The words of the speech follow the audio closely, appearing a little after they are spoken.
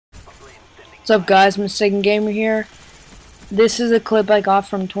What's up, guys? Mistaken Gamer here. This is a clip I got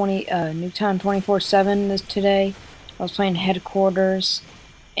from Nuketown 24/7 today. I was playing Headquarters,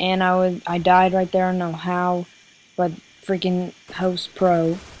 and I died right there. I don't know how, but freaking Host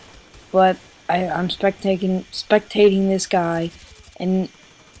Pro. But I'm spectating this guy, and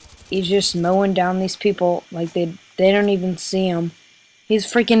he's just mowing down these people like they don't even see him. He's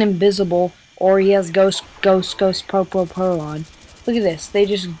freaking invisible, or he has ghost pro on. Look at this. They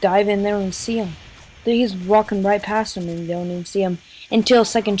just dive in. They don't even see him. He's walking right past them and they don't even see him until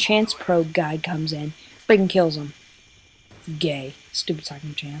Second Chance Pro guy comes in. Freaking kills him. Gay. Stupid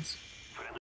Second Chance.